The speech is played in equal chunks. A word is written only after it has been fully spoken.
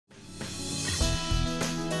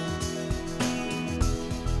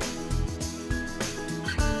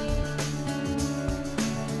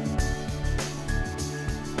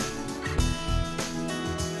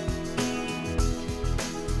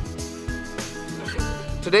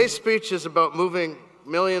Today's speech is about moving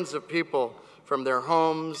millions of people from their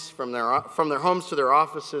homes, from their homes to their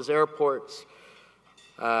offices, airports,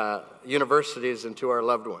 universities, and to our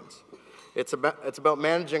loved ones. It's about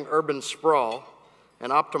managing urban sprawl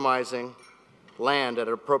and optimizing land at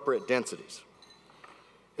appropriate densities.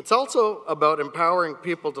 It's also about empowering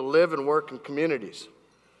people to live and work in communities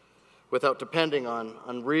without depending on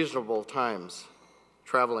unreasonable times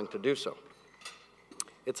traveling to do so.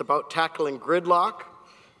 It's about tackling gridlock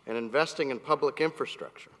and investing in public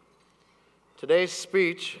infrastructure. Today's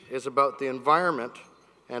speech is about the environment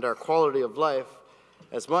and our quality of life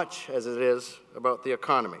as much as it is about the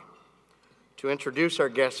economy. To introduce our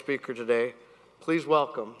guest speaker today, please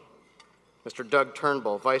welcome Mr. Doug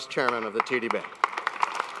Turnbull, Vice Chairman of the TD Bank.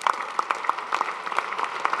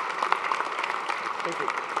 Thank you.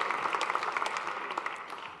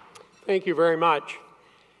 Thank you very much.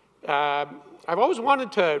 I've always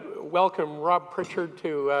wanted to welcome Rob Prichard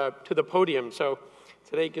to the podium, so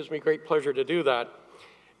today gives me great pleasure to do that.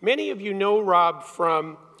 Many of you know Rob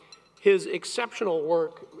from his exceptional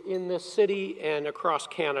work in this city and across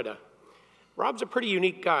Canada. Rob's a pretty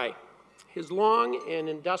unique guy. His long and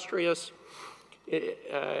illustrious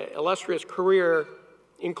career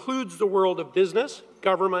includes the world of business,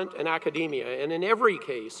 government, and academia, and in every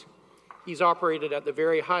case, he's operated at the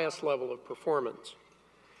very highest level of performance.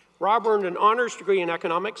 Rob earned an honors degree in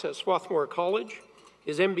economics at Swarthmore College,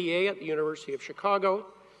 his MBA at the University of Chicago,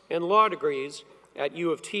 and law degrees at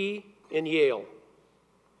U of T and Yale.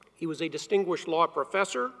 He was a distinguished law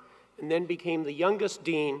professor and then became the youngest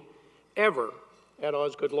dean ever at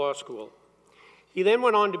Osgoode Law School. He then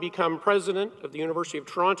went on to become president of the University of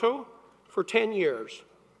Toronto for 10 years,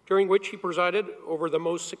 during which he presided over the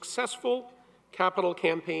most successful capital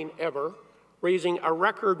campaign ever, raising a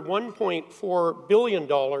record $1.4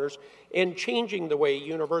 billion and changing the way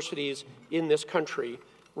universities in this country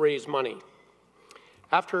raise money.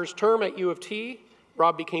 After his term at U of T,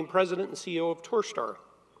 Rob became president and CEO of Torstar.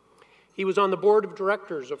 He was on the board of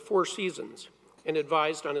directors of Four Seasons and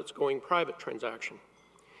advised on its going private transaction.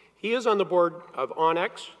 He is on the board of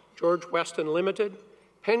Onex, George Weston Limited,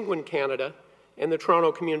 Penguin Canada, and the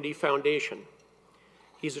Toronto Community Foundation.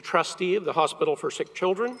 He's a trustee of the Hospital for Sick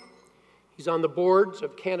Children. He's on the boards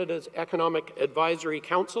of Canada's Economic Advisory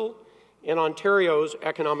Council and Ontario's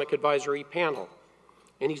Economic Advisory Panel.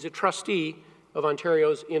 And he's a trustee of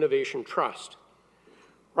Ontario's Innovation Trust.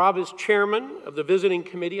 Rob is chairman of the visiting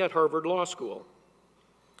committee at Harvard Law School.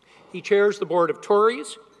 He chairs the board of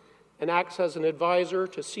Torys and acts as an advisor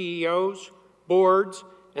to CEOs, boards,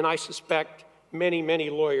 and I suspect many, many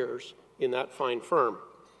lawyers in that fine firm.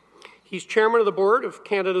 He's chairman of the board of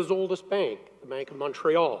Canada's oldest bank, the Bank of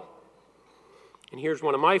Montreal. And here's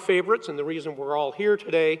one of my favorites, and the reason we're all here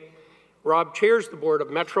today. Rob chairs the board of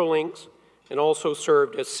Metrolinx and also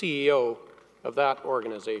served as CEO of that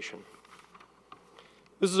organization.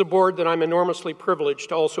 This is a board that I'm enormously privileged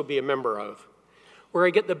to also be a member of, where I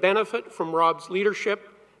get the benefit from Rob's leadership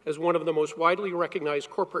as one of the most widely recognized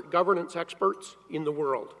corporate governance experts in the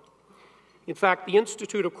world. In fact, the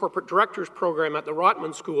Institute of Corporate Directors program at the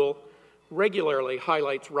Rotman School regularly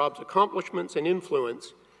highlights Rob's accomplishments and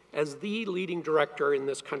influence as the leading director in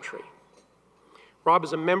this country. Rob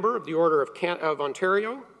is a member of the Order of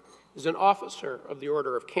Ontario, is an officer of the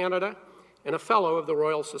Order of Canada, and a fellow of the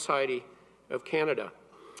Royal Society of Canada.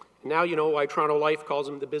 And now you know why Toronto Life calls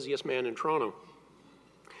him the busiest man in Toronto.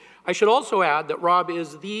 I should also add that Rob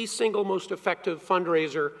is the single most effective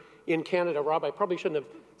fundraiser in Canada. Rob, I probably shouldn't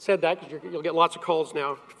have said that because you'll get lots of calls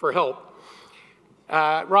now for help.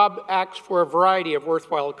 Rob acts for a variety of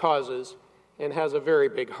worthwhile causes and has a very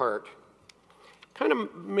big heart. Kind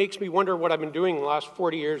of makes me wonder what I've been doing the last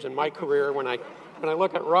 40 years in my career when I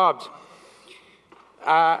look at Rob's.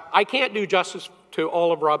 I can't do justice to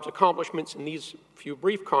all of Rob's accomplishments in these few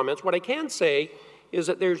brief comments. What I can say is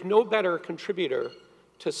that there's no better contributor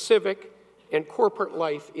to civic and corporate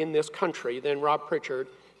life in this country than Rob Prichard,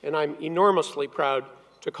 and I'm enormously proud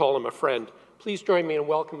to call him a friend. Please join me in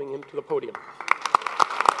welcoming him to the podium.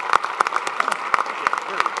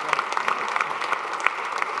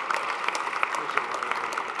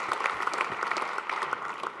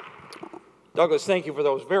 Douglas, thank you for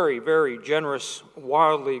those very, very generous,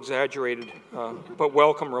 wildly exaggerated, but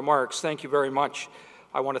welcome remarks. Thank you very much.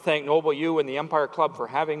 I want to thank Noble, you and the Empire Club for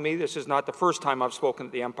having me. This is not the first time I've spoken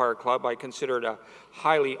at the Empire Club. I consider it a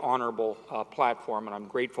highly honorable platform, and I'm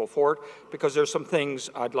grateful for it because there's some things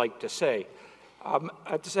I'd like to say.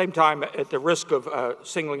 At the same time, at the risk of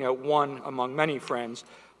singling out one among many friends,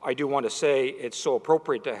 I do want to say it's so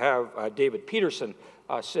appropriate to have David Peterson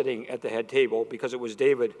sitting at the head table, because it was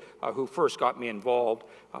David who first got me involved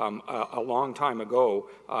a long time ago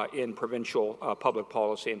in provincial public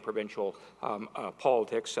policy and provincial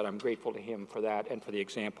politics, and I'm grateful to him for that and for the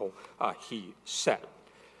example he set.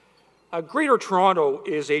 Greater Toronto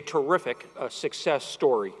is a terrific success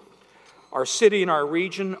story. Our city and our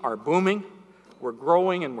region are booming. We're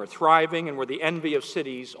growing and we're thriving, and we're the envy of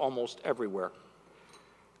cities almost everywhere.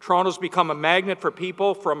 Toronto's become a magnet for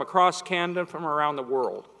people from across Canada and from around the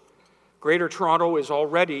world. Greater Toronto is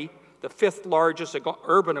already the 5th largest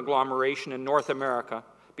urban agglomeration in North America,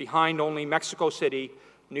 behind only Mexico City,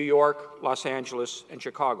 New York, Los Angeles, and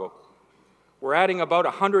Chicago. We're adding about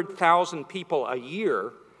 100,000 people a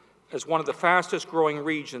year as one of the fastest growing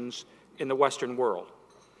regions in the Western world.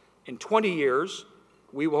 In 20 years,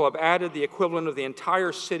 we will have added the equivalent of the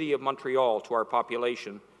entire city of Montreal to our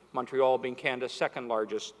population, Montreal being Canada's 2nd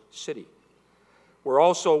largest city. We're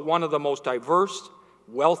also one of the most diverse,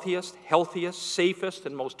 wealthiest, healthiest, safest,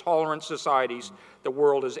 and most tolerant societies the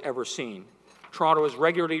world has ever seen. Toronto is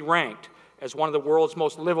regularly ranked as one of the world's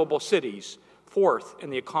most livable cities, 4th in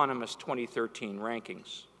the Economist 2013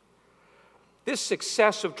 rankings. This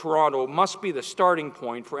success of Toronto must be the starting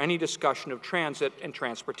point for any discussion of transit and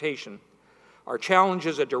transportation. Our challenge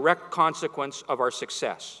is a direct consequence of our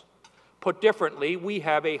success. Put differently, we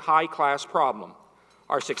have a high-class problem.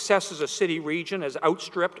 Our success as a city region has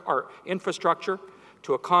outstripped our infrastructure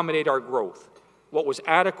to accommodate our growth. What was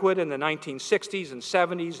adequate in the 1960s and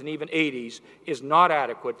 70s and even 80s is not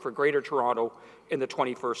adequate for Greater Toronto in the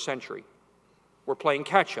 21st century. We're playing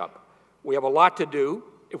catch-up. We have a lot to do.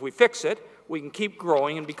 If we fix it, we can keep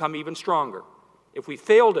growing and become even stronger. If we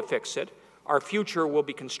fail to fix it, our future will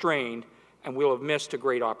be constrained and we'll have missed a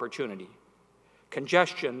great opportunity.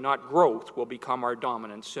 Congestion, not growth, will become our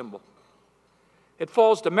dominant symbol. It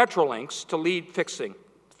falls to Metrolinx to lead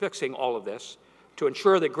fixing all of this, to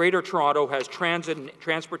ensure that Greater Toronto has transit and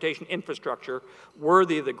transportation infrastructure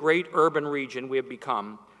worthy of the great urban region we have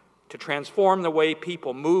become, to transform the way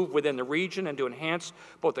people move within the region and to enhance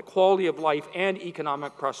both the quality of life and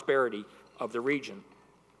economic prosperity of the region.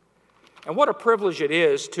 And what a privilege it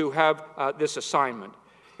is to have this assignment.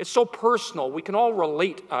 It's so personal. We can all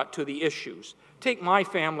relate to the issues. Take my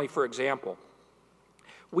family, for example.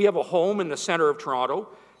 We have a home in the center of Toronto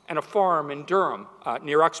and a farm in Durham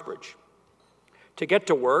near Uxbridge. To get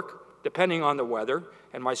to work, depending on the weather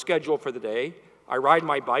and my schedule for the day, I ride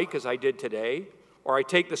my bike, as I did today, or I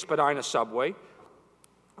take the Spadina subway,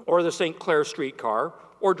 or the St. Clair streetcar,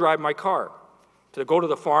 or drive my car. To go to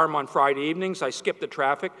the farm on Friday evenings, I skip the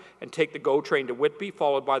traffic and take the GO train to Whitby,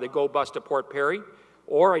 followed by the GO bus to Port Perry,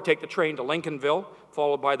 or I take the train to Lincolnville,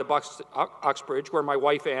 followed by the bus to Uxbridge, where my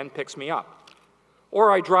wife Ann picks me up.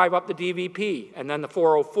 Or I drive up the DVP and then the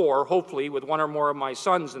 404, hopefully with one or more of my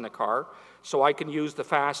sons in the car, so I can use the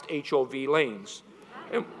fast HOV lanes.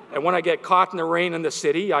 And when I get caught in the rain in the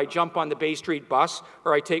city, I jump on the Bay Street bus,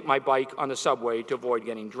 or I take my bike on the subway to avoid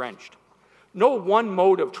getting drenched. No one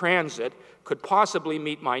mode of transit could possibly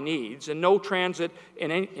meet my needs, and no transit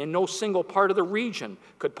in no single part of the region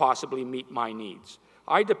could possibly meet my needs.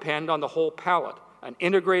 I depend on the whole palette, an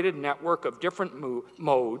integrated network of different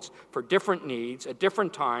modes for different needs at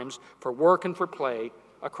different times for work and for play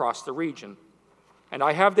across the region. And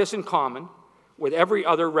I have this in common with every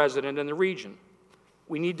other resident in the region.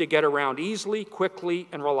 We need to get around easily, quickly,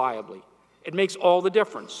 and reliably. It makes all the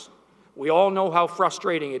difference. We all know how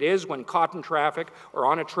frustrating it is when caught in traffic or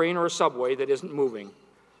on a train or a subway that isn't moving.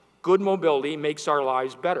 Good mobility makes our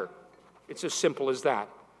lives better. It's as simple as that.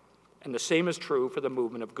 And the same is true for the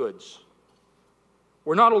movement of goods.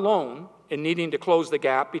 We're not alone in needing to close the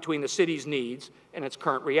gap between the city's needs and its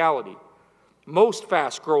current reality. Most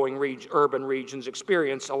fast-growing urban regions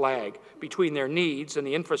experience a lag between their needs and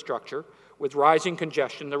the infrastructure, with rising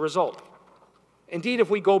congestion the result. Indeed, if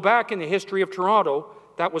we go back in the history of Toronto,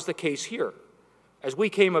 that was the case here. As we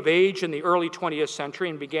came of age in the early 20th century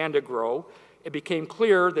and began to grow, it became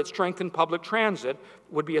clear that strengthened public transit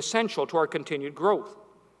would be essential to our continued growth.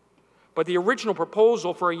 But the original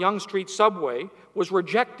proposal for a Yonge Street subway was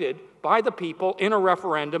rejected by the people in a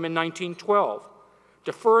referendum in 1912,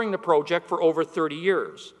 deferring the project for over 30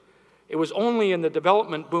 years. It was only in the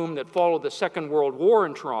development boom that followed the Second World War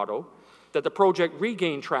in Toronto that the project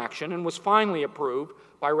regained traction and was finally approved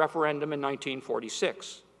by referendum in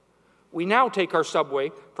 1946. We now take our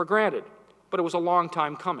subway for granted, but it was a long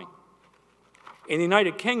time coming. In the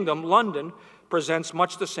United Kingdom, London presents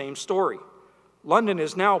much the same story. London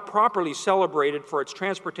is now properly celebrated for its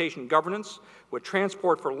transportation governance, with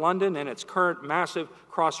Transport for London and its current massive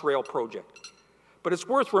Crossrail project. But it's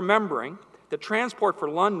worth remembering that Transport for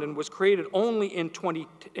London was created only in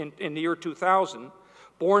the year 2000,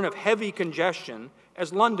 born of heavy congestion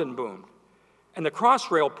as London boomed. And the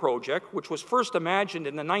Crossrail project, which was first imagined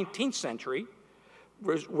in the 19th century,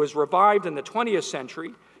 was revived in the 20th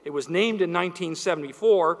century. It was named in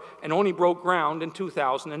 1974 and only broke ground in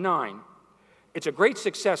 2009. It's a great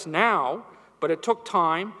success now, but it took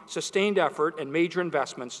time, sustained effort, and major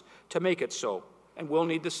investments to make it so, and we'll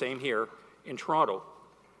need the same here in Toronto.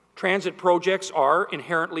 Transit projects are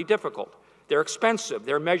inherently difficult. They're expensive.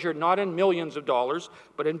 They're measured not in millions of dollars,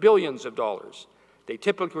 but in billions of dollars. They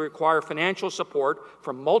typically require financial support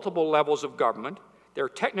from multiple levels of government. They're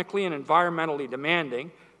technically and environmentally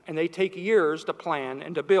demanding, and they take years to plan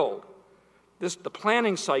and to build. The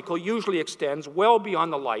planning cycle usually extends well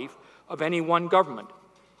beyond the life of any one government.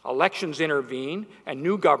 Elections intervene, and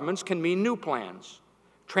new governments can mean new plans.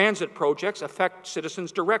 Transit projects affect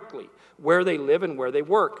citizens directly, where they live and where they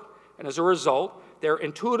work, and as a result, they're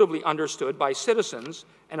intuitively understood by citizens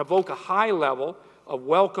and evoke a high level of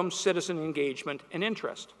welcome citizen engagement and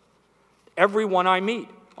interest. Everyone I meet,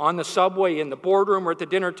 on the subway, in the boardroom, or at the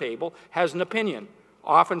dinner table, has an opinion,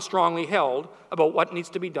 often strongly held, about what needs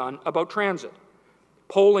to be done about transit.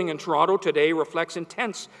 Polling in Toronto today reflects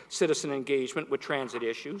intense citizen engagement with transit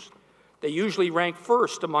issues. They usually rank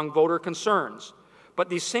first among voter concerns, but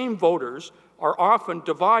these same voters are often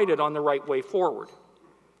divided on the right way forward.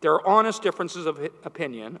 There are honest differences of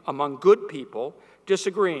opinion among good people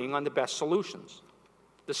disagreeing on the best solutions.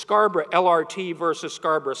 The Scarborough LRT versus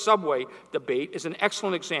Scarborough subway debate is an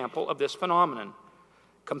excellent example of this phenomenon.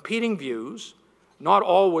 Competing views, not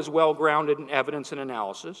always well-grounded in evidence and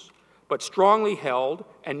analysis, but strongly held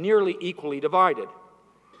and nearly equally divided.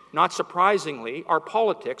 Not surprisingly, our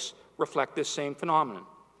politics reflect this same phenomenon.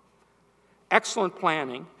 Excellent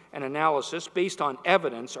planning and analysis based on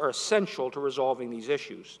evidence are essential to resolving these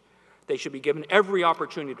issues. They should be given every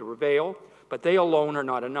opportunity to prevail, but they alone are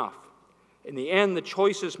not enough. In the end, the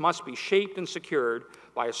choices must be shaped and secured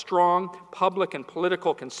by a strong public and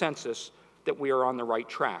political consensus that we are on the right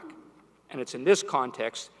track. And it's in this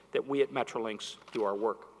context that we at Metrolinx do our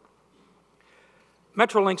work.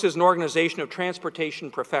 Metrolinx is an organization of transportation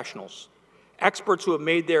professionals, experts who have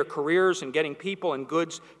made their careers in getting people and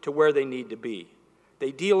goods to where they need to be.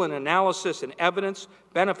 They deal in analysis and evidence,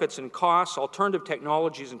 benefits and costs, alternative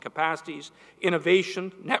technologies and capacities,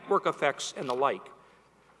 innovation, network effects, and the like.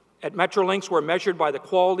 At Metrolinx, we're measured by the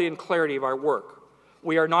quality and clarity of our work.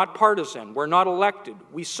 We are not partisan. We're not elected.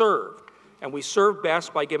 We serve. And we serve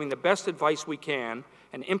best by giving the best advice we can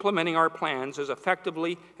and implementing our plans as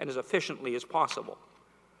effectively and as efficiently as possible.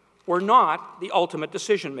 We're not the ultimate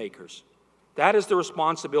decision makers. That is the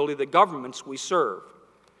responsibility of the governments we serve.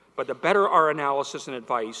 But the better our analysis and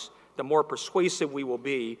advice, the more persuasive we will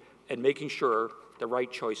be in making sure the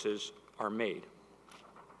right choices are made.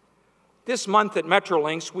 This month at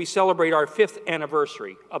Metrolinx, we celebrate our 5th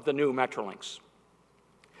anniversary of the new Metrolinx.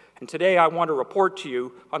 And today I want to report to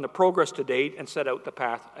you on the progress to date and set out the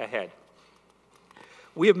path ahead.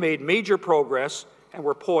 We have made major progress and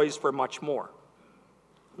we're poised for much more.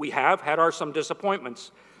 We have had some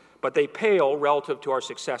disappointments, but they pale relative to our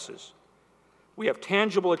successes. We have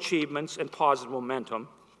tangible achievements and positive momentum,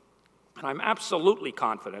 and I'm absolutely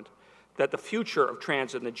confident that the future of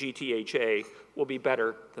transit in the GTHA will be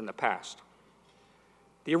better than the past.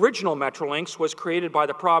 The original Metrolinx was created by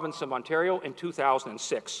the province of Ontario in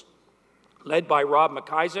 2006, led by Rob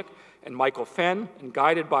McIsaac and Michael Fenn, and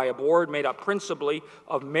guided by a board made up principally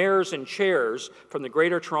of mayors and chairs from the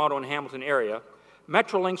Greater Toronto and Hamilton area.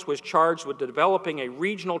 Metrolinx was charged with developing a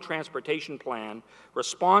regional transportation plan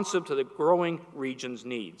responsive to the growing region's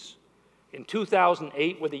needs. In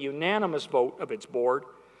 2008, with a unanimous vote of its board,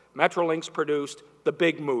 Metrolinx produced The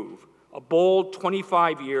Big Move, a bold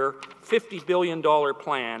 25-year, $50 billion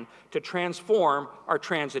plan to transform our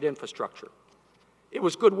transit infrastructure. It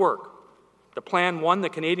was good work. The plan won the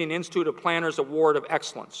Canadian Institute of Planners Award of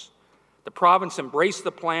Excellence. The province embraced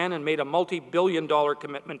the plan and made a multi-billion-dollar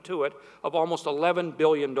commitment to it of almost $11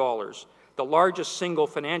 billion, the largest single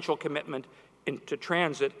financial commitment to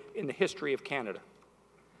transit in the history of Canada.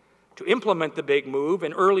 To implement the Big Move,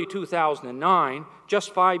 in early 2009,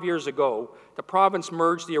 just 5 years ago, the province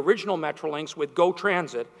merged the original Metrolinx with GO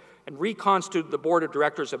Transit and reconstituted the board of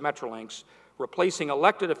directors of Metrolinx, replacing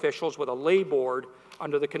elected officials with a lay board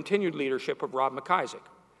under the continued leadership of Rob McIsaac.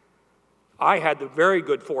 I had the very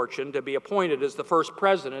good fortune to be appointed as the first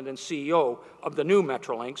president and CEO of the new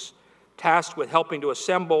Metrolinx, tasked with helping to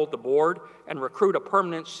assemble the board and recruit a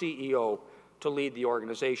permanent CEO to lead the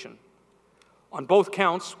organization. On both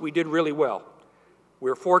counts, we did really well. We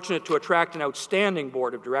were fortunate to attract an outstanding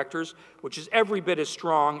board of directors, which is every bit as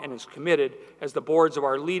strong and as committed as the boards of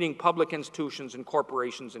our leading public institutions and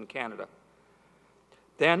corporations in Canada.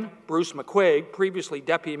 Then Bruce McQuaig, previously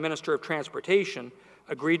Deputy Minister of Transportation,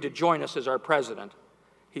 agreed to join us as our president.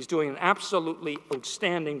 He's doing an absolutely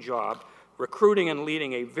outstanding job recruiting and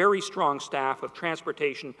leading a very strong staff of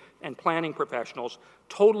transportation and planning professionals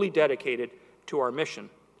totally dedicated to our mission.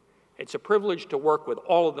 It's a privilege to work with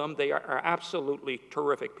all of them. They are absolutely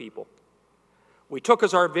terrific people. We took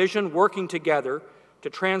as our vision working together to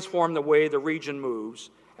transform the way the region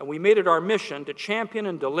moves, and we made it our mission to champion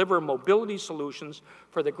and deliver mobility solutions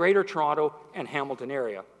for the Greater Toronto and Hamilton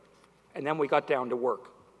area. And then we got down to work.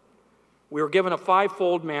 We were given a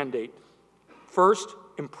five-fold mandate. First,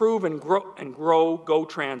 improve and grow GO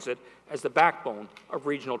Transit as the backbone of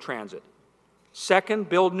regional transit. Second,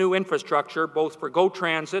 build new infrastructure, both for GO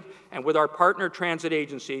Transit and with our partner transit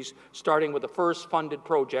agencies, starting with the first funded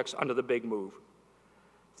projects under the Big Move.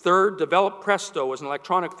 Third, develop Presto as an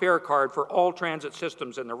electronic fare card for all transit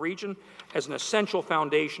systems in the region as an essential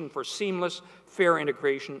foundation for seamless fare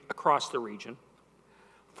integration across the region.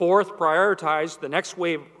 Fourth, prioritize the next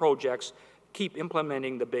wave of projects, keep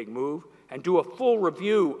implementing the Big Move, and do a full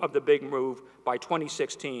review of the Big Move by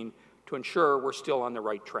 2016 to ensure we're still on the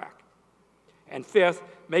right track. And fifth,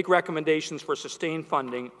 make recommendations for sustained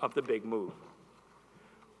funding of the Big Move.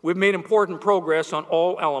 We've made important progress on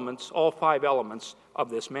all five elements of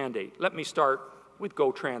this mandate. Let me start with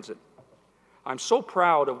GO Transit. I'm so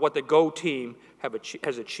proud of what the GO team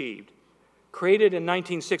has achieved. Created in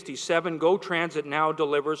 1967, GO Transit now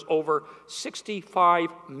delivers over 65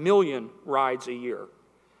 million rides a year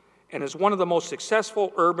and is one of the most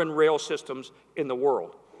successful urban rail systems in the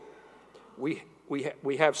world. We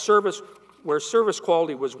have service where service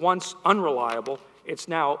quality was once unreliable, it's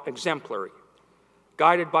now exemplary.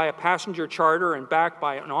 Guided by a passenger charter and backed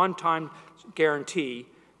by an on-time guarantee,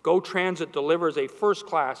 GO Transit delivers a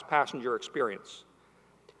first-class passenger experience.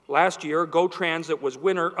 Last year, GO Transit was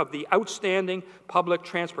winner of the Outstanding Public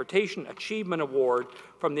Transportation Achievement Award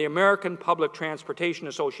from the American Public Transportation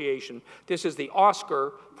Association. This is the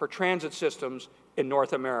Oscar for transit systems in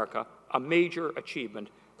North America, a major achievement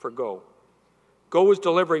for GO. GO is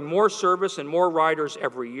delivering more service and more riders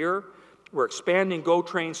every year. We're expanding GO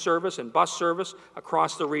train service and bus service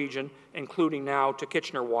across the region, including now to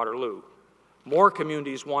Kitchener-Waterloo. More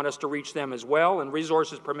communities want us to reach them as well, and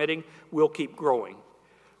resources permitting, we'll keep growing.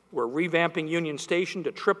 We're revamping Union Station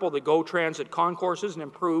to triple the GO Transit concourses and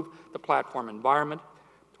improve the platform environment.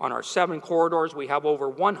 On our 7 corridors, we have over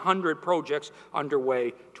 100 projects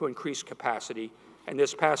underway to increase capacity. And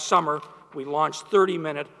this past summer, we launched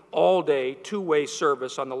 30-minute, all-day, two-way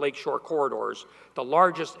service on the Lakeshore corridors, the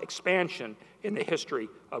largest expansion in the history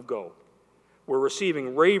of GO. We're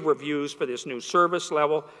receiving rave reviews for this new service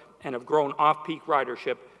level and have grown off-peak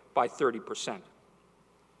ridership by 30%.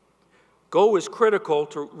 GO is critical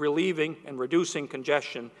to relieving and reducing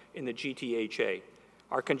congestion in the GTHA.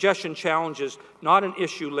 Our congestion challenge is not an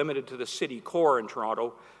issue limited to the city core in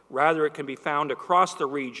Toronto. Rather, it can be found across the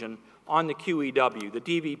region on the QEW, the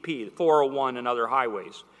DVP, the 401, and other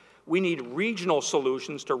highways. We need regional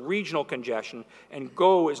solutions to regional congestion, and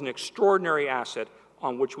GO is an extraordinary asset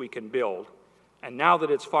on which we can build. And now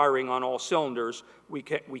that it's firing on all cylinders, we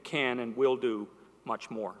can and will do much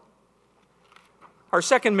more. Our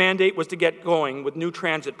second mandate was to get going with new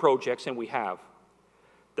transit projects, and we have.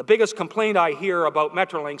 The biggest complaint I hear about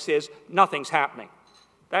Metrolinx is nothing's happening.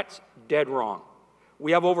 That's dead wrong.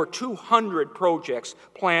 We have over 200 projects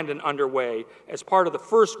planned and underway as part of the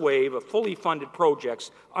first wave of fully funded projects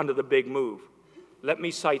under the Big Move. Let me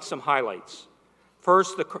cite some highlights.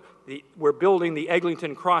 First, we're building the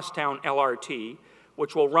Eglinton Crosstown LRT,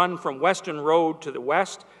 which will run from Weston Road to the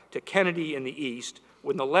west to Kennedy in the east,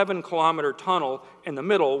 with an 11-kilometer tunnel in the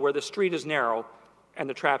middle where the street is narrow and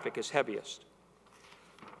the traffic is heaviest.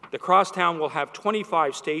 The crosstown will have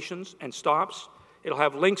 25 stations and stops. It'll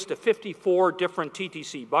have links to 54 different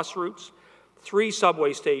TTC bus routes, 3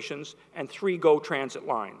 subway stations, and 3 GO Transit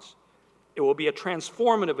lines. It will be a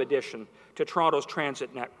transformative addition to Toronto's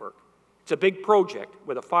transit network. It's a big project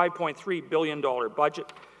with a $5.3 billion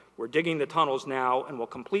budget. We're digging the tunnels now and will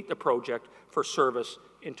complete the project for service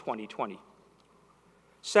in 2020.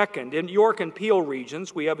 Second, in York and Peel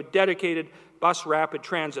regions, we have dedicated bus rapid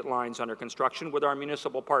transit lines under construction with our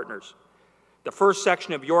municipal partners. The first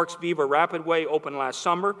section of York's Viva Rapidway opened last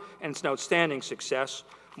summer, and it's an outstanding success.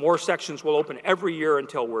 More sections will open every year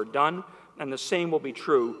until we're done, and the same will be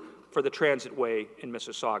true for the Transitway in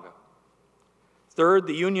Mississauga. Third,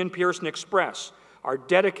 the Union Pearson Express, our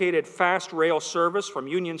dedicated fast rail service from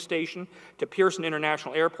Union Station to Pearson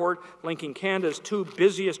International Airport, linking Canada's 2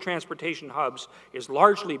 busiest transportation hubs, is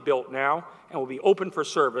largely built now and will be open for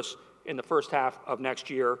service in the first half of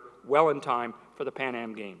next year, well in time for the Pan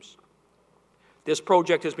Am Games. This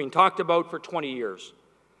project has been talked about for 20 years.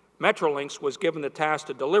 Metrolinx was given the task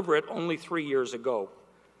to deliver it only 3 years ago.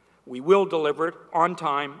 We will deliver it on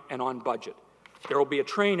time and on budget. There will be a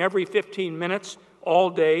train every 15 minutes,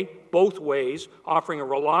 all day, both ways, offering a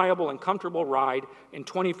reliable and comfortable ride in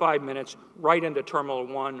 25 minutes right into Terminal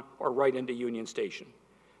 1 or right into Union Station.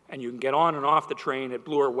 And you can get on and off the train at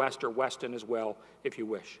Bloor West or Weston as well, if you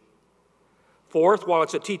wish. Fourth, while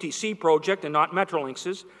it's a TTC project and not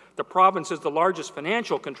Metrolinx's, the province is the largest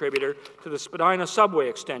financial contributor to the Spadina subway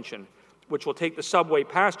extension, which will take the subway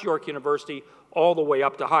past York University all the way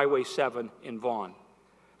up to Highway 7 in Vaughan.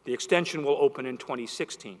 The extension will open in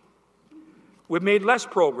 2016. We've made less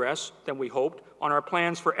progress than we hoped on our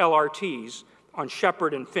plans for LRTs on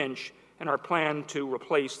Shepherd and Finch and our plan to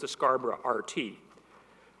replace the Scarborough RT.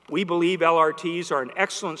 We believe LRTs are an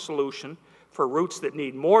excellent solution for routes that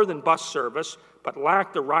need more than bus service but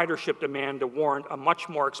lack the ridership demand to warrant a much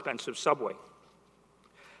more expensive subway.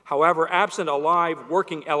 However, absent a live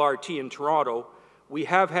working LRT in Toronto, we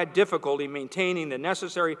have had difficulty maintaining the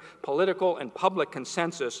necessary political and public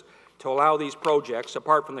consensus to allow these projects,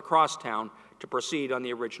 apart from the crosstown, to proceed on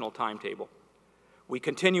the original timetable. We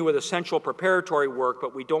continue with essential preparatory work,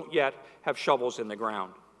 but we don't yet have shovels in the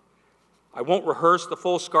ground. I won't rehearse the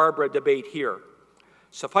full Scarborough debate here.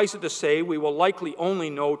 Suffice it to say, we will likely only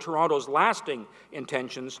know Toronto's lasting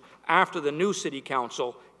intentions after the new City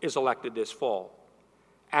Council is elected this fall.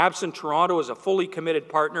 Absent Toronto as a fully committed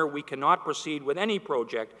partner, we cannot proceed with any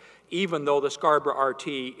project, even though the Scarborough RT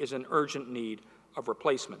is in urgent need of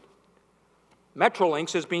replacement.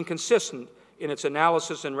 Metrolinx has been consistent in its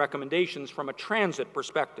analysis and recommendations from a transit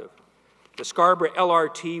perspective. The Scarborough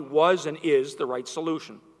LRT was and is the right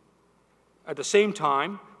solution. At the same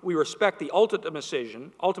time, we respect the ultimate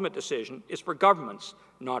decision is for governments,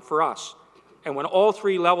 not for us. And when all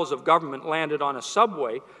three levels of government landed on a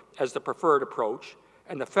subway as the preferred approach,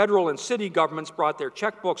 and the federal and city governments brought their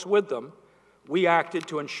checkbooks with them, we acted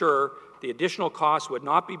to ensure the additional costs would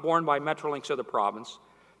not be borne by Metrolinx or the province,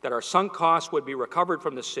 that our sunk costs would be recovered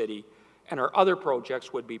from the city, and our other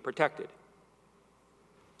projects would be protected.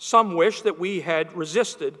 Some wish that we had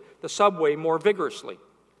resisted the subway more vigorously.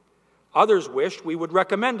 Others wished we would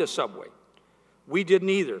recommend a subway. We did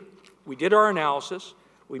neither. We did our analysis,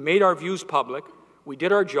 we made our views public, we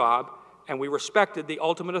did our job, and we respected the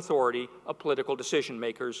ultimate authority of political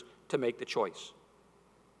decision-makers to make the choice.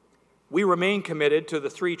 We remain committed to the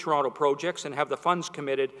 3 Toronto projects and have the funds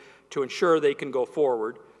committed to ensure they can go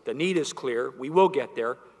forward. The need is clear. We will get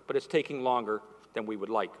there, but it's taking longer than we would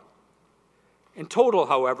like. In total,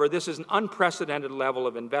 however, this is an unprecedented level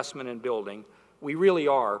of investment in building. We really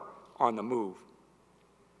are on the move.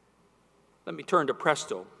 Let me turn to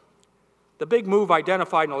Presto. The big move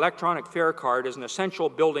identified an electronic fare card as an essential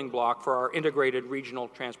building block for our integrated regional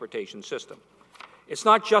transportation system. It's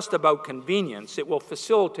not just about convenience, it will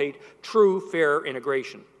facilitate true fare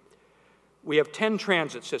integration. We have 10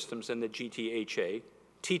 transit systems in the GTHA.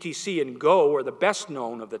 TTC and GO are the best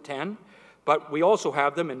known of the 10, but we also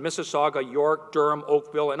have them in Mississauga, York, Durham,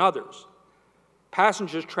 Oakville, and others.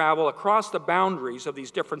 Passengers travel across the boundaries of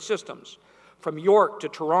these different systems, from York to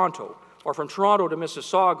Toronto, or from Toronto to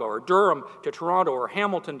Mississauga, or Durham to Toronto, or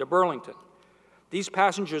Hamilton to Burlington. These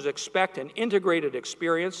passengers expect an integrated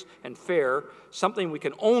experience and fare, something we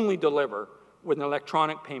can only deliver with an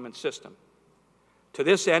electronic payment system. To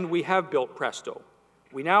this end, we have built Presto.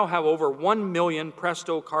 We now have over 1 million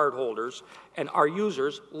Presto cardholders, and our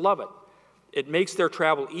users love it. It makes their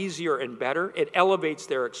travel easier and better. It elevates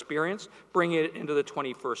their experience, bringing it into the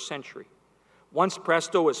 21st century. Once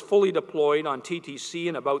Presto is fully deployed on TTC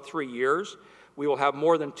in about 3 years, we will have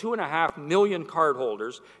more than 2.5 million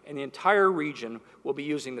cardholders, and the entire region will be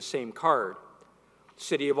using the same card. The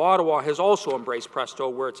City of Ottawa has also embraced Presto,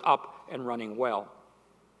 where it's up and running well.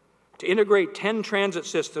 To integrate 10 transit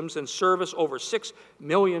systems and service over 6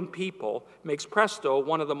 million people makes Presto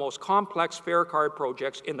one of the most complex fare card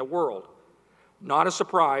projects in the world. Not a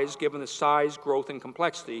surprise, given the size, growth, and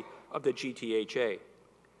complexity of the GTHA.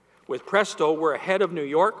 With Presto, we're ahead of New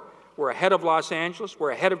York, we're ahead of Los Angeles,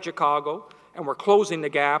 we're ahead of Chicago, and we're closing the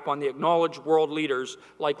gap on the acknowledged world leaders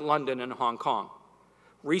like London and Hong Kong.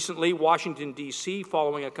 Recently, Washington, D.C.,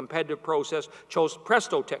 following a competitive process, chose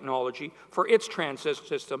Presto technology for its transit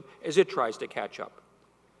system as it tries to catch up.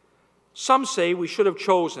 Some say we should have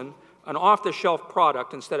chosen an off-the-shelf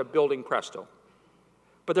product instead of building Presto.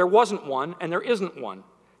 But there wasn't one, and there isn't one,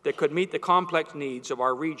 that could meet the complex needs of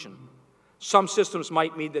our region. Some systems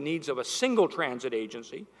might meet the needs of a single transit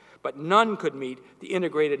agency, but none could meet the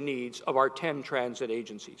integrated needs of our 10 transit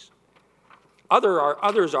agencies.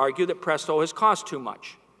 Others argue that Presto has cost too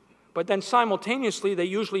much. But then simultaneously, they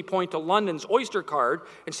usually point to London's Oyster card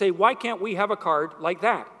and say, why can't we have a card like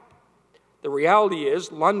that? The reality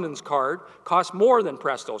is London's card costs more than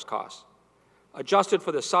Presto's costs. Adjusted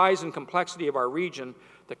for the size and complexity of our region,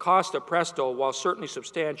 the cost of Presto, while certainly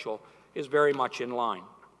substantial, is very much in line.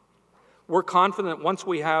 We're confident once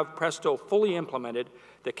we have Presto fully implemented,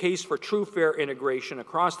 the case for true fare integration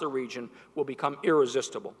across the region will become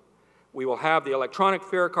irresistible. We will have the electronic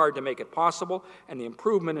fare card to make it possible, and the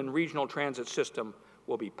improvement in regional transit system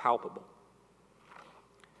will be palpable.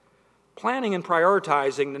 Planning and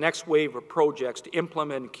prioritizing the next wave of projects to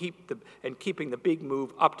implement and keeping the big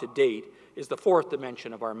move up to date is the fourth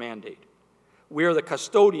dimension of our mandate. We are the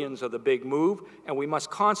custodians of the big move, and we must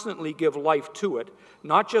constantly give life to it,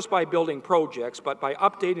 not just by building projects, but by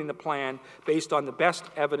updating the plan based on the best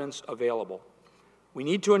evidence available. We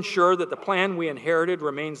need to ensure that the plan we inherited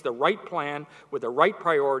remains the right plan with the right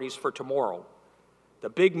priorities for tomorrow. The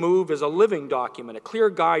big move is a living document, a clear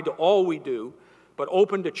guide to all we do, but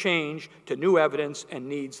open to change, to new evidence and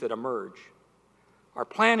needs that emerge. Our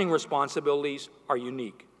planning responsibilities are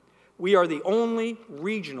unique. We are the only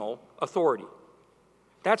regional authority.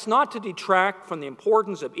 That's not to detract from the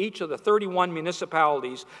importance of each of the 31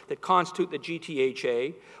 municipalities that constitute the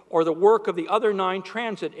GTHA or the work of the other 9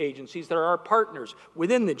 transit agencies that are our partners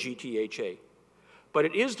within the GTHA. But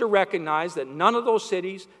it is to recognize that none of those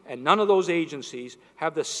cities and none of those agencies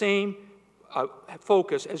have the same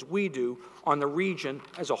focus as we do on the region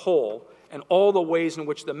as a whole and all the ways in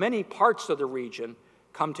which the many parts of the region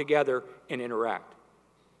come together and interact.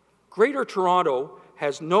 Greater Toronto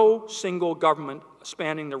has no single government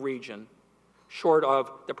spanning the region, short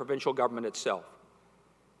of the provincial government itself.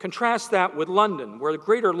 Contrast that with London, where the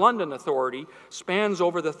Greater London Authority spans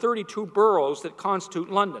over the 32 boroughs that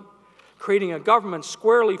constitute London, creating a government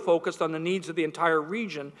squarely focused on the needs of the entire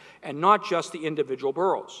region and not just the individual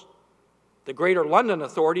boroughs. The Greater London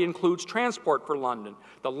Authority includes Transport for London,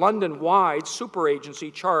 the London-wide super agency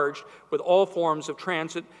charged with all forms of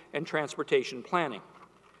transit and transportation planning.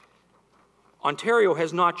 Ontario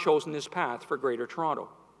has not chosen this path for Greater Toronto,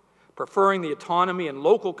 preferring the autonomy and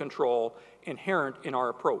local control inherent in our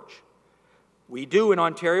approach. We do in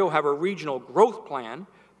Ontario have a regional growth plan,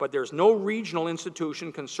 but there's no regional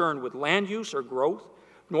institution concerned with land use or growth,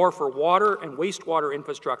 nor for water and wastewater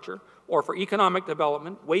infrastructure, or for economic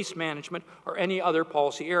development, waste management, or any other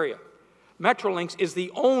policy area. Metrolinx is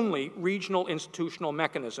the only regional institutional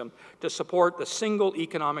mechanism to support the single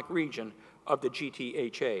economic region of the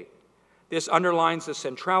GTHA. This underlines the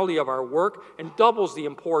centrality of our work and doubles the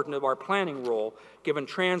importance of our planning role, given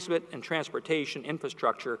transit and transportation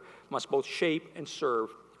infrastructure must both shape and serve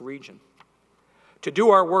the region. To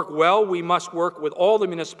do our work well, we must work with all the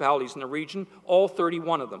municipalities in the region, all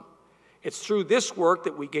 31 of them. It's through this work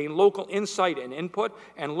that we gain local insight and input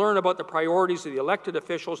and learn about the priorities of the elected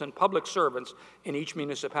officials and public servants in each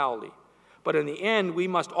municipality. But in the end, we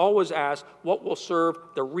must always ask what will serve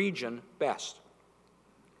the region best.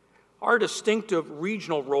 Our distinctive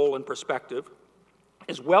regional role and perspective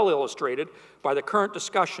is well illustrated by the current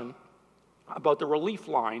discussion about the relief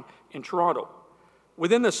line in Toronto.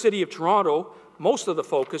 Within the City of Toronto, most of the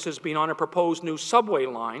focus has been on a proposed new subway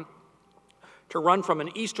line to run from an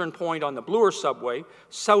eastern point on the Bloor subway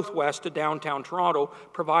southwest to downtown Toronto,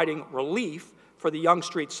 providing relief for the Yonge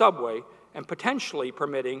Street subway and potentially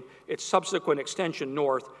permitting its subsequent extension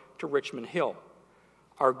north to Richmond Hill.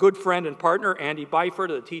 Our good friend and partner, Andy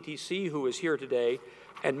Byford of the TTC, who is here today,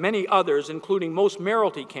 and many others, including most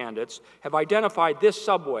mayoralty candidates, have identified this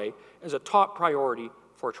subway as a top priority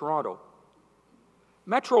for Toronto.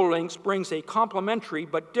 Metrolinx brings a complementary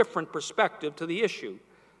but different perspective to the issue,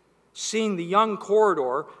 seeing the Yonge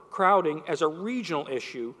corridor crowding as a regional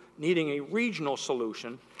issue needing a regional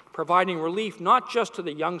solution, providing relief not just to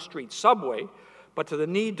the Yonge Street subway, but to the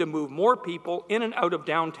need to move more people in and out of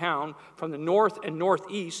downtown from the north and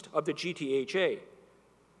northeast of the GTHA.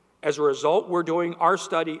 As a result, we're doing our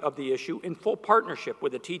study of the issue in full partnership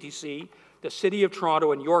with the TTC, the City of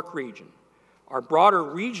Toronto, and York region. Our broader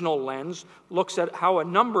regional lens looks at how a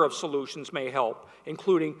number of solutions may help,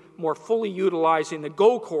 including more fully utilizing the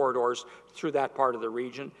GO corridors through that part of the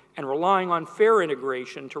region and relying on fare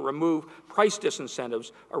integration to remove price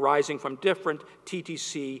disincentives arising from different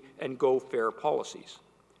TTC and GO fare policies.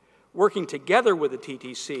 Working together with the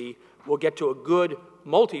TTC, we'll get to a good,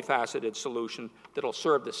 multifaceted solution that'll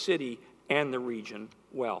serve the city and the region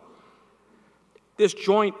well. This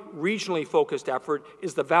joint, regionally focused effort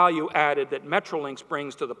is the value added that Metrolinx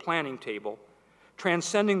brings to the planning table,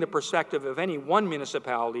 transcending the perspective of any one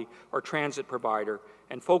municipality or transit provider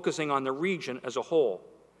and focusing on the region as a whole.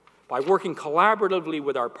 By working collaboratively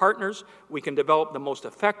with our partners, we can develop the most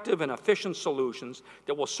effective and efficient solutions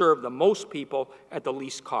that will serve the most people at the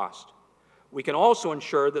least cost. We can also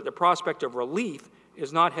ensure that the prospect of relief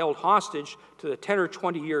is not held hostage to the 10 or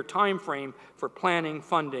 20-year time frame for planning,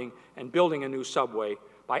 funding, and building a new subway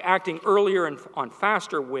by acting earlier and on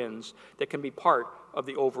faster wins that can be part of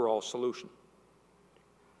the overall solution.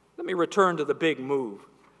 Let me return to the big move.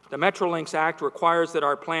 The Metrolinx Act requires that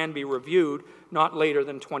our plan be reviewed not later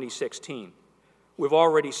than 2016. We've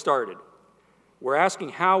already started. We're asking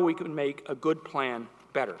how we can make a good plan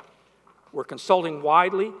better. We're consulting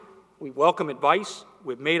widely. We welcome advice.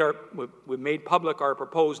 We've made public our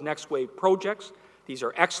proposed next wave projects. These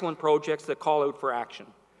are excellent projects that call out for action.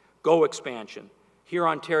 GO expansion,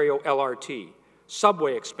 Hurontario LRT,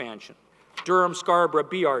 subway expansion, Durham-Scarborough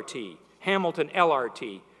BRT, Hamilton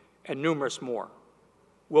LRT, and numerous more.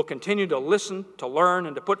 We'll continue to listen, to learn,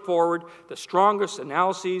 and to put forward the strongest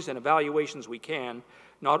analyses and evaluations we can,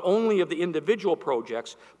 not only of the individual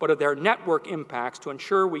projects, but of their network impacts to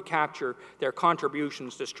ensure we capture their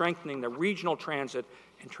contributions to strengthening the regional transit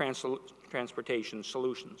and transportation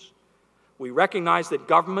solutions. We recognize that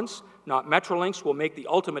governments, not Metrolinx, will make the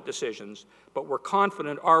ultimate decisions, but we're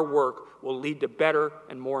confident our work will lead to better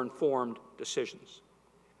and more informed decisions.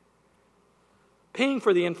 Paying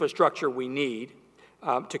for the infrastructure we need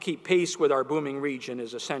to keep pace with our booming region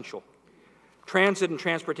is essential. Transit and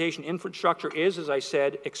transportation infrastructure is, as I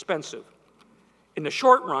said, expensive. In the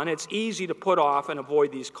short run, it's easy to put off and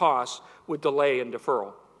avoid these costs with delay and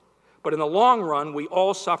deferral. But in the long run, we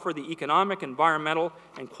all suffer the economic, environmental,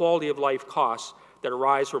 and quality of life costs that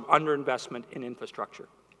arise from underinvestment in infrastructure.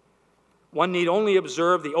 One need only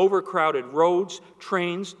observe the overcrowded roads,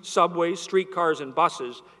 trains, subways, streetcars, and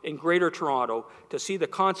buses in Greater Toronto to see the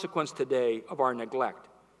consequence today of our neglect.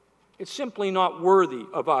 It's simply not worthy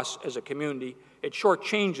of us as a community. It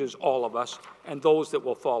shortchanges all of us and those that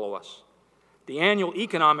will follow us. The annual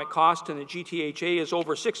economic cost in the GTHA is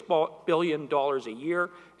over $6 billion a year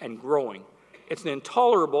and growing. It's an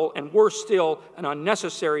intolerable and, worse still, an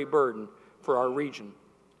unnecessary burden for our region.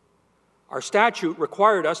 Our statute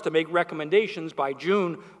required us to make recommendations by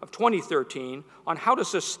June of 2013 on how to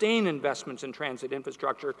sustain investments in transit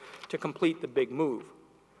infrastructure to complete the big move.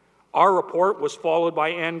 Our report was followed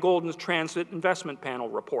by Ann Golden's Transit Investment Panel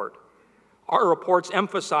report. Our reports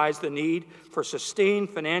emphasized the need for sustained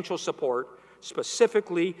financial support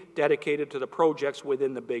specifically dedicated to the projects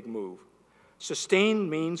within the big move. Sustained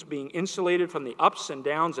means being insulated from the ups and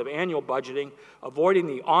downs of annual budgeting, avoiding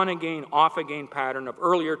the on-again, off-again pattern of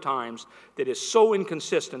earlier times that is so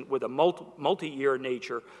inconsistent with the multi-year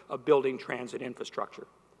nature of building transit infrastructure.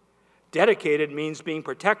 Dedicated means being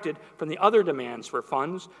protected from the other demands for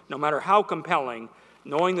funds, no matter how compelling,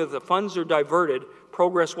 knowing that if the funds are diverted,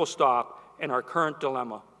 progress will stop and our current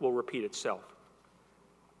dilemma will repeat itself.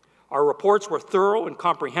 Our reports were thorough and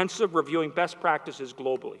comprehensive, reviewing best practices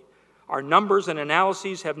globally. Our numbers and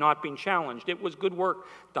analyses have not been challenged. It was good work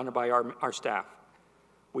done by our staff.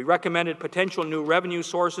 We recommended potential new revenue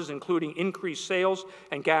sources, including increased sales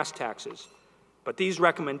and gas taxes. But these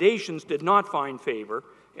recommendations did not find favor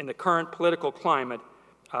in the current political climate,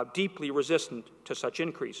 deeply resistant to such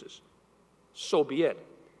increases. So be it.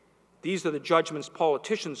 These are the judgments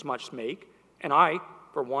politicians must make, and I,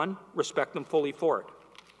 for one, respect them fully for it.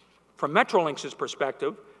 From Metrolinx's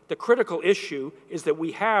perspective, the critical issue is that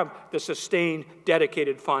we have the sustained,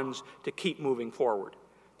 dedicated funds to keep moving forward.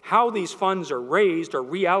 How these funds are raised or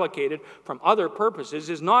reallocated from other purposes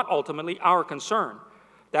is not ultimately our concern.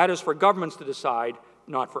 That is for governments to decide,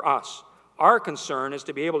 not for us. Our concern is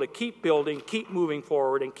to be able to keep building, keep moving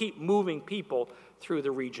forward, and keep moving people through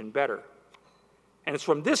the region better. And it's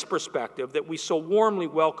from this perspective that we so warmly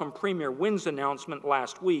welcome Premier Wynn's announcement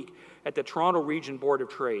last week at the Toronto Region Board of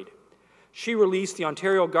Trade. She released the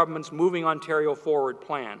Ontario government's Moving Ontario Forward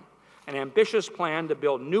plan, an ambitious plan to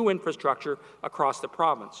build new infrastructure across the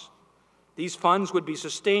province. These funds would be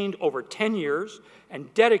sustained over 10 years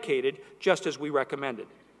and dedicated just as we recommended.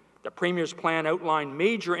 The Premier's plan outlined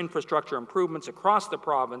major infrastructure improvements across the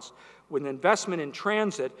province with an investment in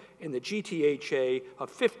transit in the GTHA of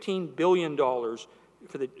 $15 billion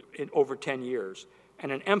in over 10 years, and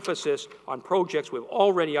an emphasis on projects we've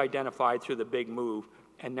already identified through the big move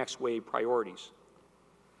and next wave priorities.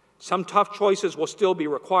 Some tough choices will still be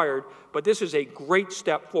required, but this is a great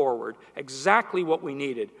step forward, exactly what we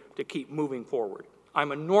needed to keep moving forward.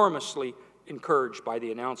 I'm enormously encouraged by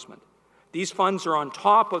the announcement. These funds are on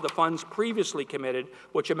top of the funds previously committed,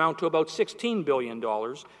 which amount to about $16 billion.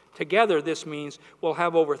 Together, this means we'll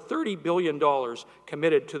have over $30 billion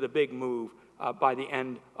committed to the big move by the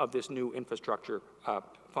end of this new infrastructure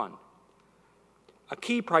fund. A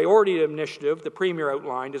key priority initiative the Premier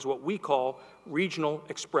outlined is what we call Regional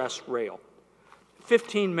Express Rail,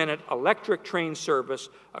 15-minute electric train service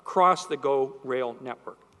across the GO rail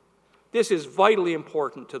network. This is vitally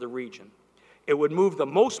important to the region. It would move the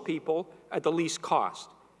most people at the least cost.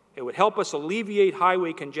 It would help us alleviate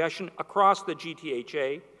highway congestion across the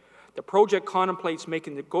GTHA. The project contemplates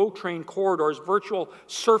making the GO train corridors virtual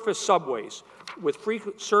surface subways with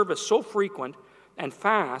service so frequent and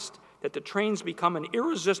fast that the trains become an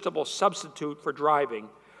irresistible substitute for driving,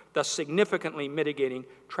 thus significantly mitigating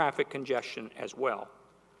traffic congestion as well.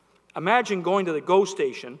 Imagine going to the GO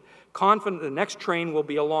station, confident the next train will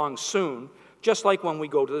be along soon, just like when we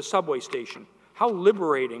go to the subway station. How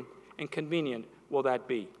liberating and convenient will that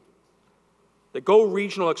be? The GO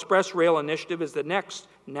Regional Express Rail Initiative is the next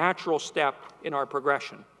natural step in our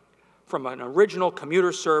progression, from an original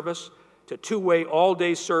commuter service to two-way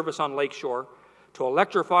all-day service on Lakeshore to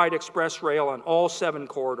electrified express rail on all 7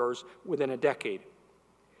 corridors within a decade.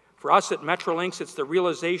 For us at Metrolinx, it's the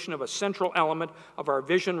realization of a central element of our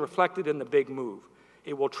vision reflected in the big move.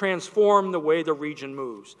 It will transform the way the region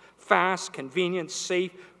moves, fast, convenient,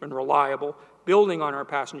 safe, and reliable, building on our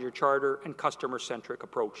passenger charter and customer-centric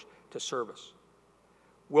approach to service.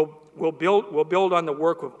 We'll build on the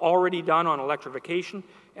work we've already done on electrification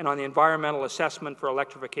and on the environmental assessment for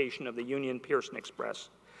electrification of the Union Pearson Express.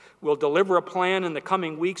 We'll deliver a plan in the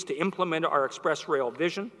coming weeks to implement our express rail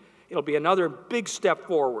vision. It'll be another big step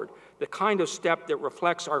forward, the kind of step that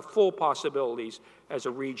reflects our full possibilities as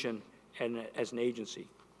a region and as an agency.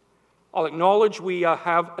 I'll acknowledge we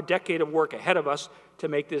have a decade of work ahead of us to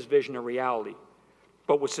make this vision a reality.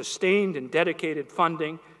 But with sustained and dedicated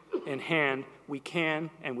funding in hand, we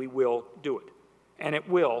can and we will do it. And it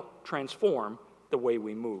will transform the way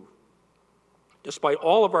we move. Despite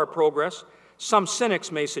all of our progress, some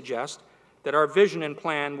cynics may suggest that our vision and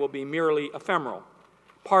plan will be merely ephemeral,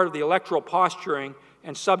 part of the electoral posturing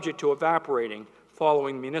and subject to evaporating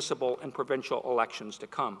following municipal and provincial elections to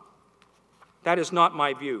come. That is not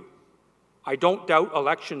my view. I don't doubt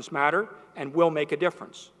elections matter and will make a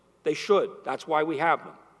difference. They should. That's why we have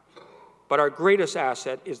them. But our greatest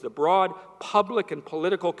asset is the broad public and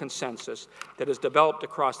political consensus that has developed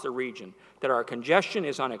across the region, that our congestion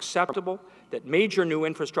is unacceptable, that major new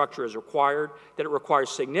infrastructure is required, that it requires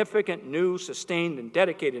significant new, sustained, and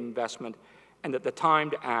dedicated investment, and that the time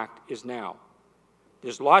to act is now.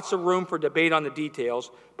 There's lots of room for debate on the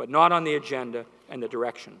details, but not on the agenda and the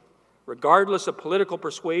direction. Regardless of political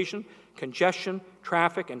persuasion, congestion,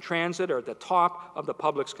 traffic, and transit are at the top of the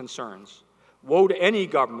public's concerns. Woe to any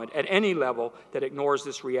government at any level that ignores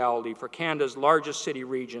this reality for Canada's largest city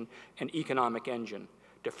region and economic engine.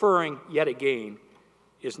 Deferring, yet again,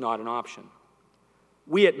 is not an option.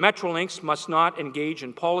 We at Metrolinx must not engage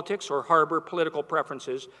in politics or harbor political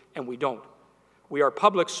preferences, and we don't. We are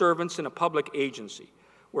public servants in a public agency.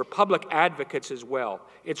 We're public advocates as well.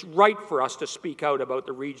 It's right for us to speak out about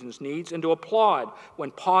the region's needs and to applaud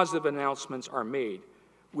when positive announcements are made.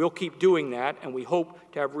 We'll keep doing that, and we hope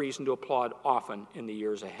to have reason to applaud often in the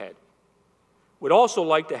years ahead. We'd also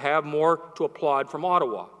like to have more to applaud from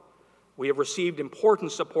Ottawa. We have received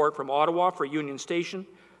important support from Ottawa for Union Station,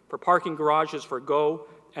 for parking garages for GO,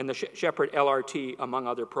 and the Shepherd LRT, among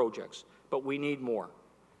other projects. But we need more.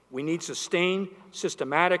 We need sustained,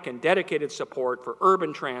 systematic, and dedicated support for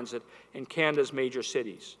urban transit in Canada's major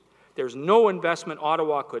cities. There's no investment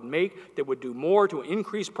Ottawa could make that would do more to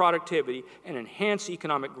increase productivity and enhance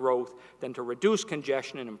economic growth than to reduce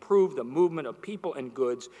congestion and improve the movement of people and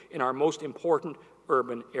goods in our most important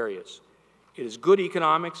urban areas. It is good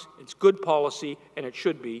economics, it's good policy, and it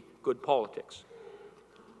should be good politics.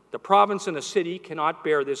 The province and the city cannot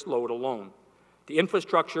bear this load alone. The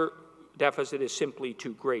infrastructure deficit is simply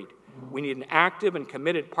too great. We need an active and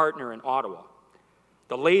committed partner in Ottawa.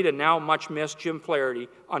 The late and now much-missed Jim Flaherty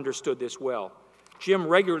understood this well. Jim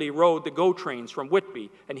regularly rode the GO trains from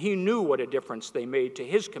Whitby, and he knew what a difference they made to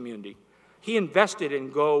his community. He invested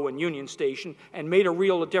in GO and Union Station and made a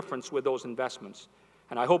real difference with those investments.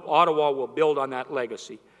 And I hope Ottawa will build on that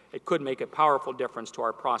legacy. It could make a powerful difference to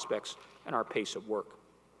our prospects and our pace of work.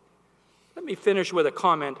 Let me finish with a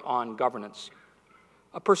comment on governance.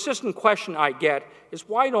 A persistent question I get is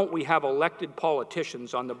why don't we have elected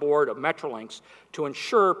politicians on the board of Metrolinx to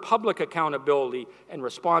ensure public accountability and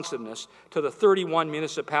responsiveness to the 31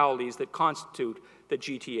 municipalities that constitute the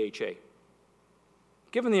GTHA?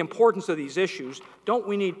 Given the importance of these issues, don't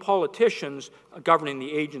we need politicians governing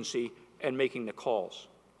the agency and making the calls?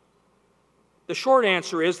 The short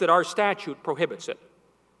answer is that our statute prohibits it.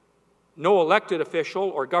 No elected official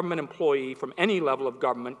or government employee from any level of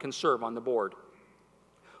government can serve on the board.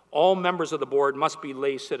 All members of the board must be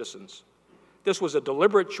lay citizens. This was a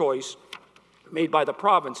deliberate choice made by the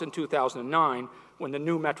province in 2009 when the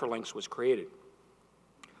new Metrolinx was created.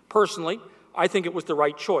 Personally, I think it was the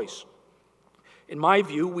right choice. In my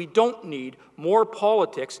view, we don't need more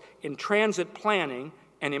politics in transit planning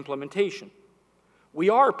and implementation. We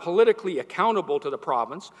are politically accountable to the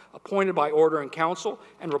province, appointed by order in council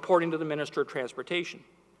and reporting to the Minister of Transportation.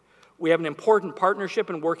 We have an important partnership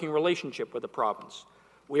and working relationship with the province.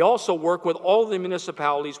 We also work with all the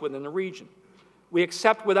municipalities within the region. We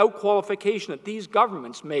accept without qualification that these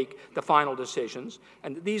governments make the final decisions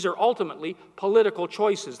and that these are ultimately political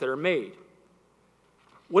choices that are made.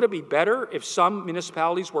 Would it be better if some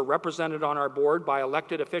municipalities were represented on our board by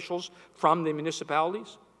elected officials from the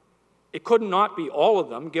municipalities? It could not be all of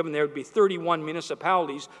them, given there would be 31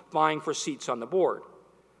 municipalities vying for seats on the board.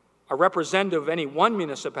 A representative of any one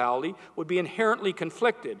municipality would be inherently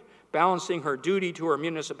conflicted, balancing her duty to her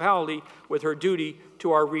municipality with her duty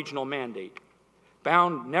to our regional mandate,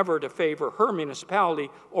 bound never to favor her municipality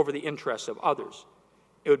over the interests of others.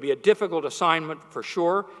 It would be a difficult assignment for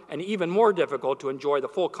sure, and even more difficult to enjoy the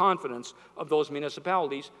full confidence of those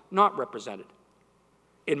municipalities not represented.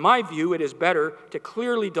 In my view, it is better to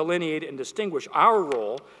clearly delineate and distinguish our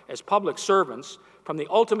role as public servants from the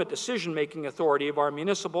ultimate decision-making authority of our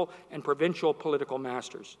municipal and provincial political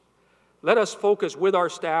masters. Let us focus with our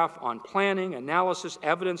staff on planning, analysis,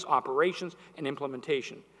 evidence, operations, and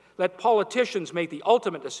implementation. Let politicians make the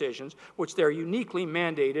ultimate decisions which they're uniquely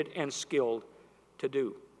mandated and skilled to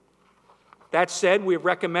do. That said, we have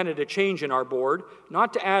recommended a change in our board,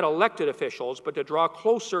 not to add elected officials, but to draw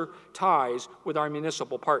closer ties with our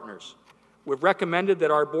municipal partners. We've recommended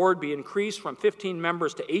that our board be increased from 15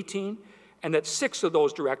 members to 18, and that 6 of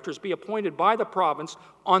those directors be appointed by the province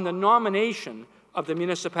on the nomination of the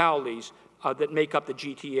municipalities that make up the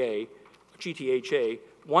GTHA,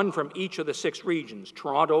 one from each of the 6 regions: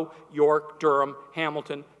 Toronto, York, Durham,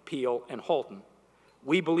 Hamilton, Peel, and Halton.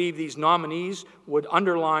 We believe these nominees would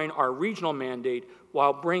underline our regional mandate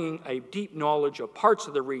while bringing a deep knowledge of parts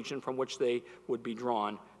of the region from which they would be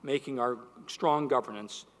drawn, making our strong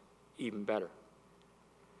governance even better.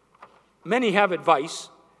 Many have advice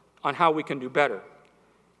on how we can do better.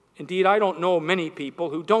 Indeed, I don't know many people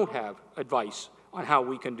who don't have advice on how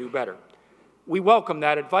we can do better. We welcome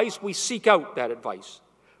that advice. We seek out that advice.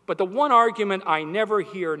 But the one argument I never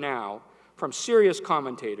hear now from serious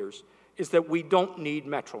commentators is that we don't need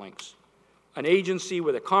Metrolinx, an agency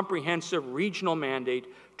with a comprehensive regional mandate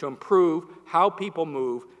to improve how people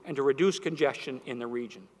move and to reduce congestion in the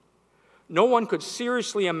region. No one could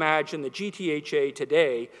seriously imagine the GTHA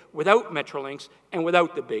today without Metrolinx and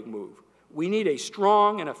without the big move. We need a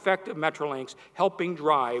strong and effective Metrolinx helping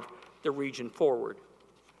drive the region forward.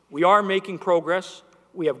 We are making progress.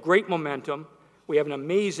 We have great momentum. We have an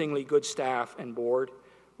amazingly good staff and board.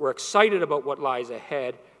 We're excited about what lies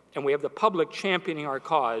ahead, and we have the public championing our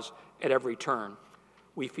cause at every turn.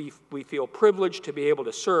 We feel privileged to be able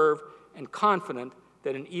to serve and confident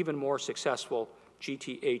that an even more successful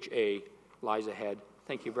GTHA lies ahead.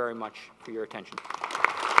 Thank you very much for your attention.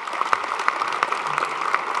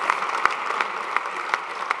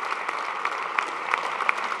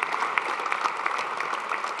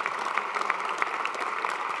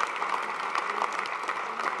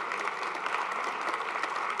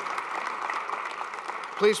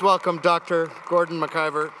 Please welcome Dr. Gordon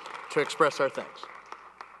McIver to express our thanks.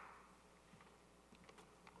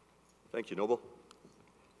 Thank you, Noble.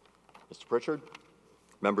 Mr. Prichard,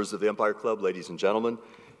 members of the Empire Club, ladies and gentlemen,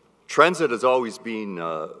 transit has always been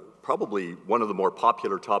probably one of the more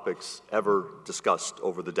popular topics ever discussed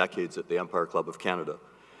over the decades at the Empire Club of Canada.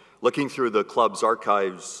 Looking through the club's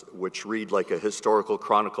archives, which read like a historical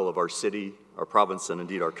chronicle of our city, our province, and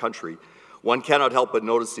indeed our country, one cannot help but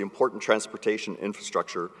notice the important transportation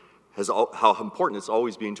infrastructure, how important it's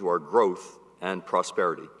always been to our growth and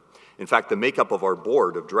prosperity. In fact, the makeup of our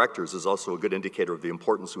board of directors is also a good indicator of the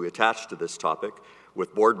importance we attach to this topic,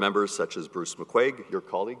 with board members such as Bruce McQuaig, your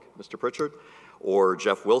colleague, Mr. Prichard, or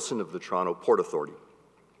Jeff Wilson of the Toronto Port Authority.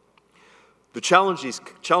 The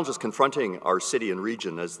challenges confronting our city and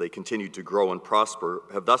region as they continue to grow and prosper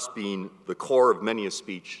have thus been the core of many a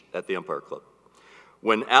speech at the Empire Club.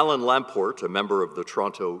 When Alan Lamport, a member of the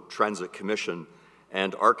Toronto Transit Commission,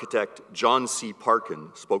 and architect John C. Parkin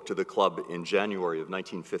spoke to the club in January of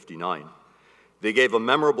 1959, they gave a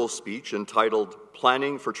memorable speech entitled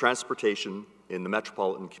Planning for Transportation in the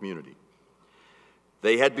Metropolitan Community.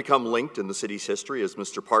 They had become linked in the city's history as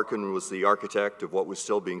Mr. Parkin was the architect of what was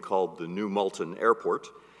still being called the New Malton Airport,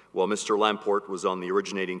 while Mr. Lamport was on the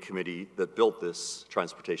originating committee that built this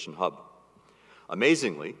transportation hub.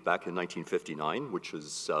 Amazingly, back in 1959, which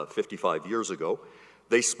was 55 years ago,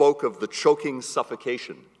 They spoke of the choking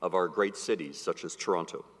suffocation of our great cities, such as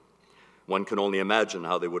Toronto. One can only imagine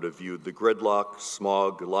how they would have viewed the gridlock,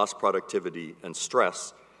 smog, lost productivity, and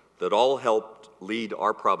stress that all helped lead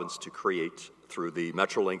our province to create, through the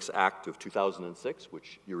Metrolinx Act of 2006,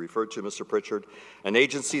 which you referred to, Mr. Prichard, an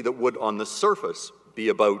agency that would, on the surface, be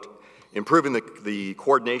about improving the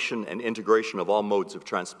coordination and integration of all modes of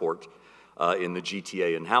transport in the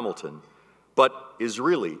GTA in Hamilton, but is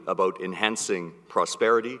really about enhancing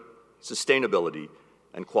prosperity, sustainability,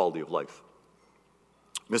 and quality of life.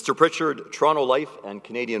 Mr. Prichard, Toronto Life and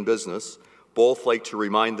Canadian Business both like to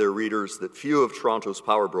remind their readers that few of Toronto's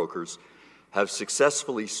power brokers have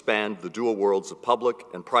successfully spanned the dual worlds of public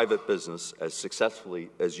and private business as successfully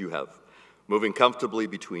as you have, moving comfortably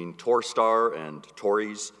between Torstar and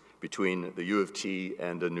Torys, between the U of T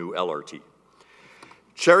and a new LRT.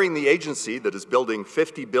 Chairing the agency that is building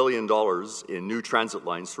 $50 billion in new transit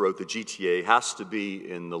lines throughout the GTA has to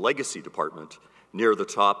be in the legacy department, near the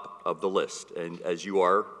top of the list, and as you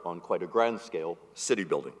are, on quite a grand scale, city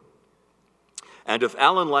building. And if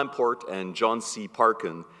Alan Lamport and John C.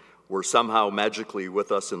 Parkin were somehow magically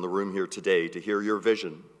with us in the room here today to hear your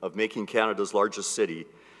vision of making Canada's largest city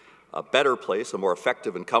a better place, a more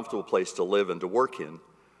effective and comfortable place to live and to work in,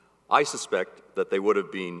 I suspect that they would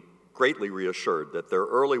have been greatly reassured that their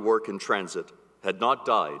early work in transit had not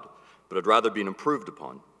died, but had rather been improved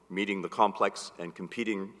upon, meeting the complex and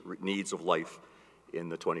competing needs of life in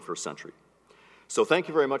the 21st century. So thank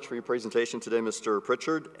you very much for your presentation today, Mr.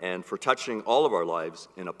 Prichard, and for touching all of our lives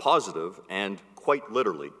in a positive and, quite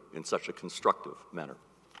literally, in such a constructive manner.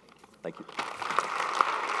 Thank you.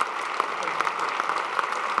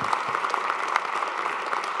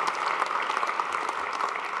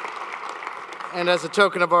 And as a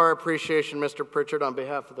token of our appreciation, Mr. Prichard, on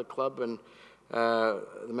behalf of the club and the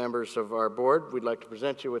members of our board, we'd like to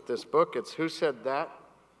present you with this book. It's Who Said That?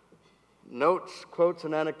 Notes, quotes,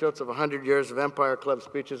 and anecdotes of 100 years of Empire Club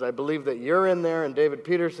speeches. I believe that you're in there and David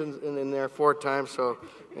Peterson's in there 4 times, so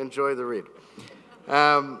enjoy the read.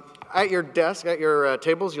 At your desk, at your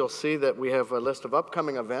tables, you'll see that we have a list of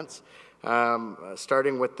upcoming events,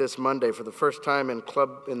 starting with this Monday. For the first time in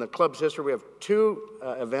the club's history, we have 2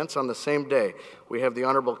 events on the same day. We have the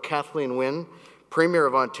Honorable Kathleen Wynne, Premier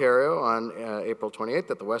of Ontario, on April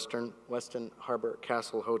 28th at the Weston Harbour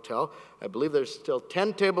Castle Hotel. I believe there's still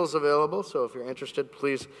 10 tables available, so if you're interested,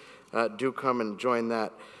 please do come and join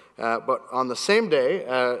that. But on the same day,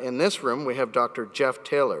 in this room, we have Dr. Jeff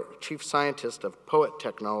Taylor, Chief Scientist of Poet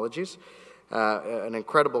Technologies, an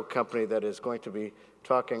incredible company that is going to be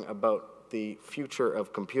talking about the future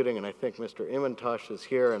of computing, and I think Mr. Imantosh is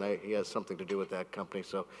here, and he has something to do with that company,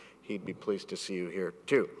 so he'd be pleased to see you here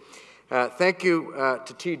too. Thank you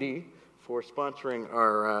to TD for sponsoring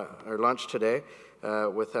our lunch today.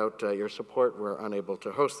 Without your support, we're unable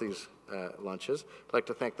to host these lunches. I'd like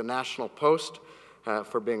to thank the National Post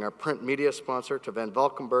for being our print media sponsor, to Van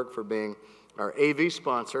Valkenburg for being our AV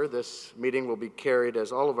sponsor. This meeting will be carried,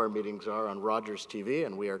 as all of our meetings are, on Rogers TV,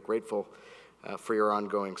 and we are grateful for your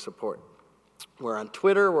ongoing support. We're on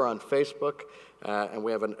Twitter, we're on Facebook, and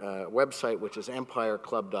we have a website which is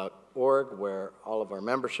empireclub.org, where all of our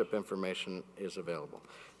membership information is available.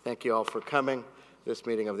 Thank you all for coming. This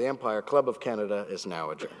meeting of the Empire Club of Canada is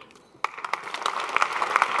now adjourned.